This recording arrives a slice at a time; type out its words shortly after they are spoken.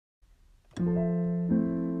Hey,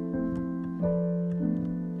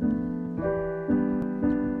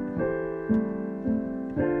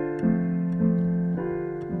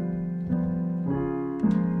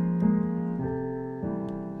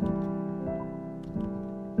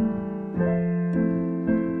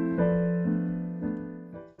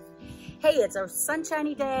 it's a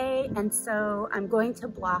sunshiny day, and so I'm going to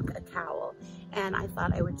block a cowl, and I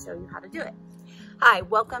thought I would show you how to do it. Hi,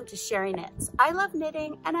 welcome to CHeri Knits. I love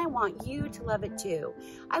knitting, and I want you to love it too.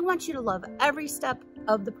 I want you to love every step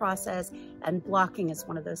of the process, and blocking is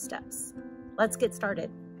one of those steps. Let's get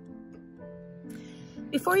started.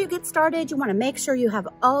 Before you get started, you want to make sure you have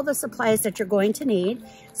all the supplies that you're going to need.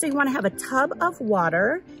 So you want to have a tub of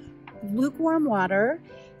water, lukewarm water,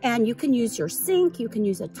 and you can use your sink, you can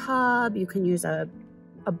use a tub, you can use a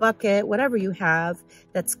bucket, whatever you have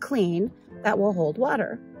that's clean that will hold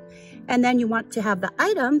water. And then you want to have the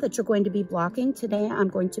item that you're going to be blocking. Today I'm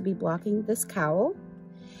going to be blocking this cowl.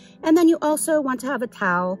 And then you also want to have a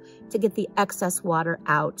towel to get the excess water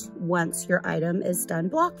out once your item is done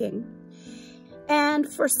blocking.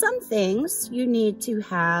 And for some things, you need to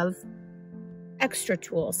have extra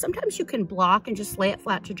tools. Sometimes you can block and just lay it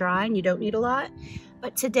flat to dry and you don't need a lot.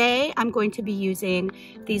 But today I'm going to be using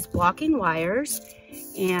these blocking wires,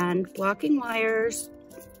 and blocking wires,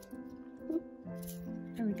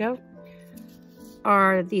 there we go,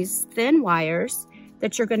 are these thin wires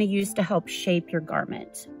that you're going to use to help shape your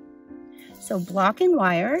garment. So blocking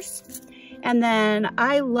wires. And then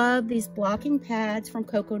I love these blocking pads from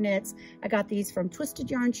Coco Knits. I got these from Twisted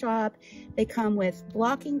Yarn Shop. They come with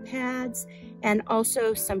blocking pads and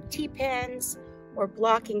also some T-pins or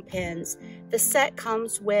blocking pins. The set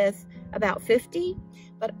comes with about 50,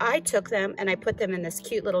 but I took them and I put them in this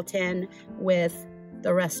cute little tin with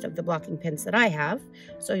the rest of the blocking pins that I have.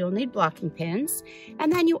 So you'll need blocking pins.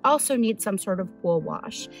 And then you also need some sort of wool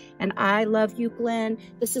wash. And I love Eucalyptus.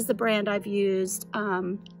 This is the brand I've used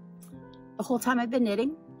the whole time I've been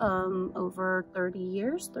knitting, over 30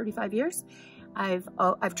 years, 35 years.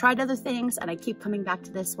 I've tried other things and I keep coming back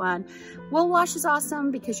to this one. Wool wash is awesome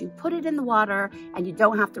because you put it in the water and you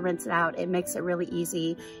don't have to rinse it out. It makes it really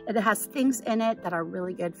easy. And it has things in it that are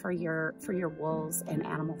really good for your wools and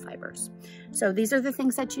animal fibers. So these are the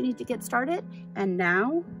things that you need to get started. And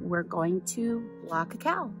now we're going to block a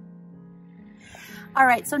cowl. All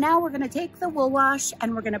right, so now we're gonna take the wool wash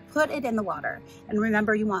and we're gonna put it in the water. And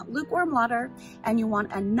remember, you want lukewarm water and you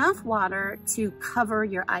want enough water to cover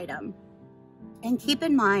your item. And keep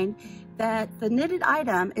in mind that the knitted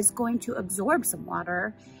item is going to absorb some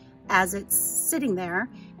water as it's sitting there.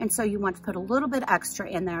 And so you want to put a little bit extra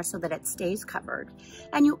in there so that it stays covered.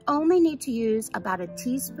 And you only need to use about a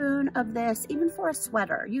teaspoon of this, even for a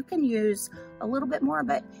sweater. You can use a little bit more,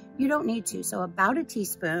 but you don't need to. So about a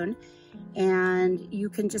teaspoon, and you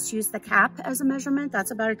can just use the cap as a measurement. That's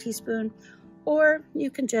about a teaspoon, or you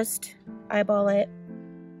can just eyeball it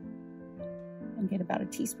and get about a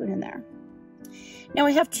teaspoon in there. Now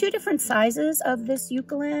I have two different sizes of this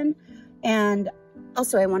eucalyptus, and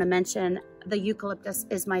also I want to mention the eucalyptus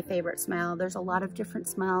is my favorite smell. There's a lot of different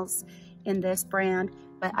smells in this brand,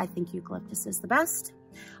 but I think eucalyptus is the best.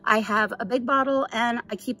 I have a big bottle and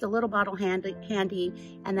I keep the little bottle handy,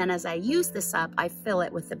 and then as I use this up, I fill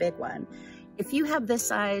it with the big one. If you have this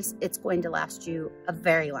size, it's going to last you a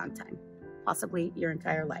very long time, possibly your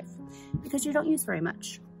entire life, because you don't use very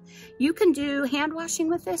much. You can do hand washing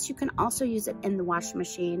with this. You can also use it in the washing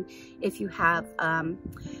machine if you have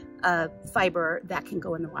a fiber that can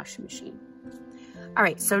go in the washing machine. All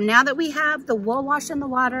right, so now that we have the wool wash in the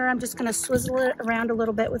water, I'm just gonna swizzle it around a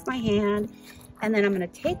little bit with my hand, and then I'm gonna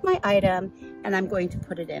take my item and I'm going to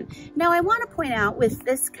put it in. Now I wanna point out with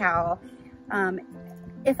this cowl,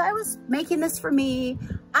 if I was making this for me,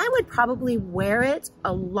 I would probably wear it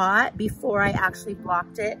a lot before I actually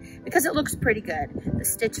blocked it because it looks pretty good. The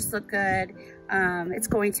stitches look good. It's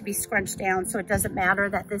going to be scrunched down, so it doesn't matter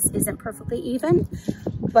that this isn't perfectly even.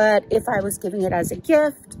 But if I was giving it as a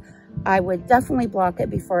gift, I would definitely block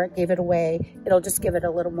it before I gave it away. It'll just give it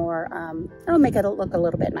a little more, it'll make it look a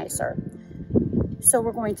little bit nicer. So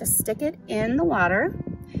we're going to stick it in the water.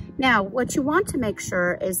 Now, what you want to make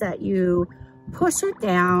sure is that you push it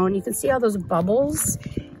down. You can see all those bubbles.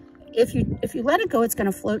 If you let it go, it's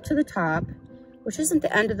gonna float to the top, which isn't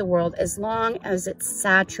the end of the world as long as it's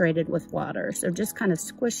saturated with water. So just kind of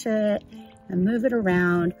squish it and move it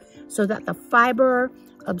around so that the fiber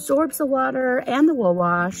absorbs the water and the wool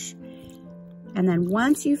wash. And then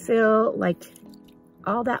once you feel like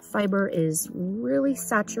all that fiber is really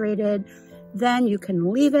saturated, then you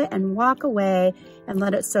can leave it and walk away and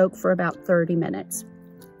let it soak for about 30 minutes.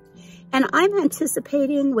 And I'm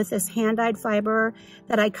anticipating with this hand-dyed fiber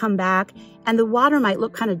that I come back and the water might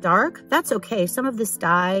look kind of dark. That's okay. Some of this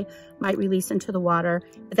dye might release into the water,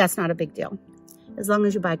 but that's not a big deal. As long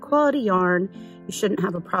as you buy quality yarn, you shouldn't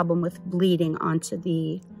have a problem with bleeding onto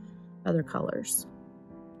the other colors.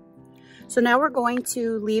 So now we're going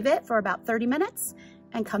to leave it for about 30 minutes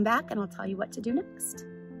and come back and I'll tell you what to do next.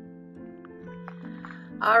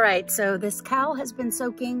 All right, so this cowl has been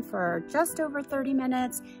soaking for just over 30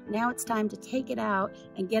 minutes. Now it's time to take it out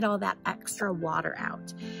and get all that extra water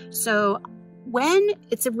out. So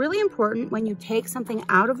it's really important when you take something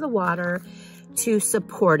out of the water to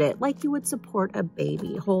support it, like you would support a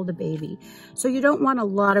baby, hold a baby. So you don't want a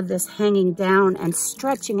lot of this hanging down and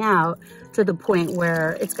stretching out to the point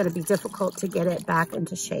where it's gonna be difficult to get it back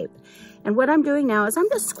into shape. And what I'm doing now is I'm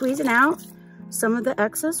just squeezing out some of the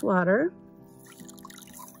excess water.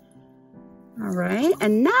 All right,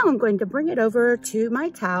 and now I'm going to bring it over to my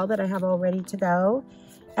towel that I have all ready to go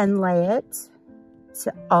and lay it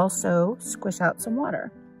to also squish out some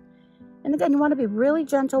water. And again, you want to be really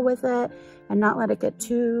gentle with it and not let it get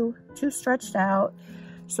too stretched out.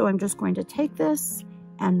 So I'm just going to take this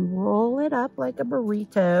and roll it up like a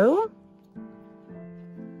burrito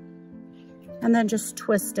and then just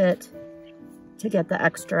twist it to get the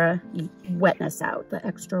extra wetness out, the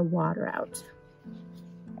extra water out.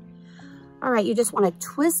 All right, you just want to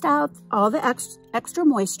twist out all the extra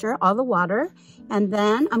moisture, all the water, and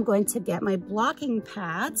then I'm going to get my blocking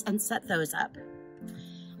pads and set those up.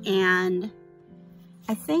 And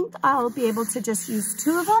I think I'll be able to just use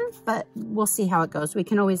 2 of them, but we'll see how it goes. We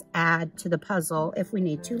can always add to the puzzle if we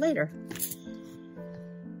need to later.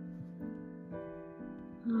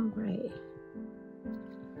 All right.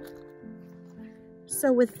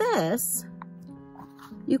 So with this,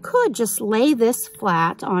 you could just lay this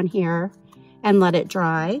flat on here and let it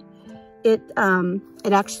dry. It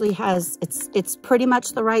actually has, it's pretty much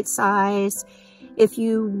the right size. If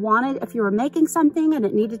you were making something and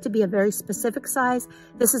it needed to be a very specific size,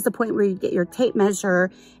 this is the point where you get your tape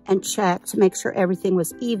measure and check to make sure everything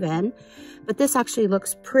was even. But this actually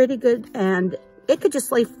looks pretty good and it could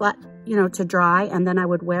just lay flat, you know, to dry and then I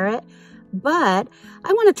would wear it. But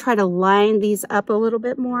I want to try to line these up a little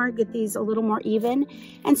bit more, get these a little more even.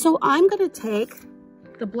 And so I'm going to take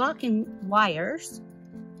the blocking wires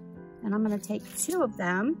and I'm going to take 2 of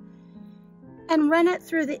them and run it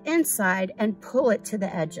through the inside and pull it to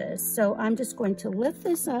the edges. So I'm just going to lift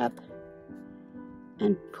this up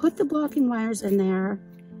and put the blocking wires in there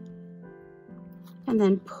and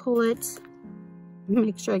then pull it,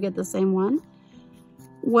 make sure I get the same one.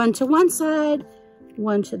 1 to one side,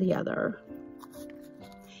 1 to the other.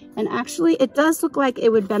 And actually it does look like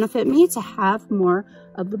it would benefit me to have more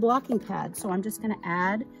of the blocking pad. So I'm just going to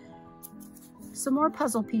add some more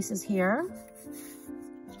puzzle pieces here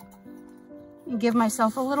and give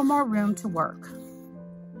myself a little more room to work.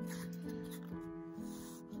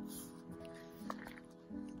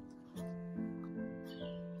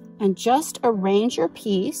 And just arrange your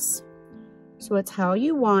piece so it's how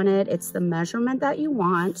you want it. It's the measurement that you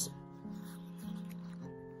want.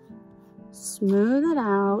 Smooth it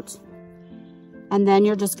out. And then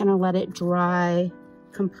you're just going to let it dry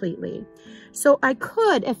completely. So I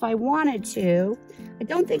could, if I wanted to, I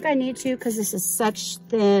don't think I need to because this is such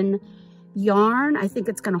thin yarn. I think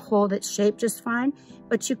it's going to hold its shape just fine.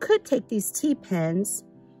 But you could take these T-pins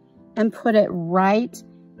and put it right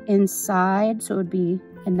inside. So it would be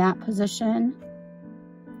in that position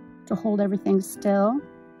to hold everything still.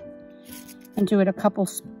 And do it a couple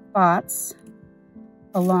spots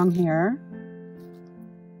along here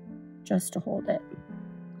just to hold it.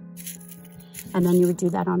 And then you would do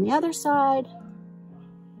that on the other side.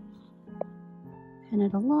 Pin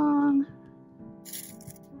it along.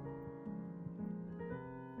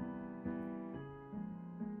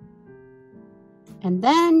 And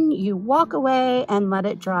then you walk away and let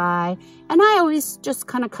it dry. And I always just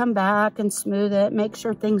kind of come back and smooth it, make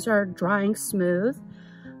sure things are drying smooth.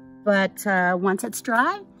 But once it's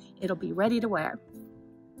dry, it'll be ready to wear.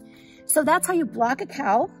 So that's how you block a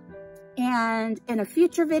cowl. And in a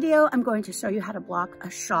future video, I'm going to show you how to block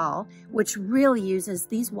a shawl, which really uses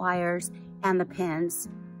these wires and the pins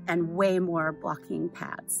and way more blocking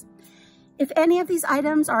pads. If any of these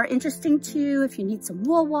items are interesting to you, if you need some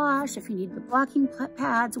wool wash, if you need the blocking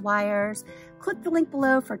pads, wires, click the link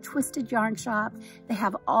below for Twisted Yarn Shop. They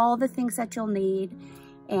have all the things that you'll need,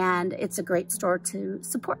 and it's a great store to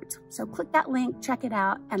support. So click that link, check it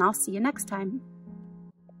out, and I'll see you next time.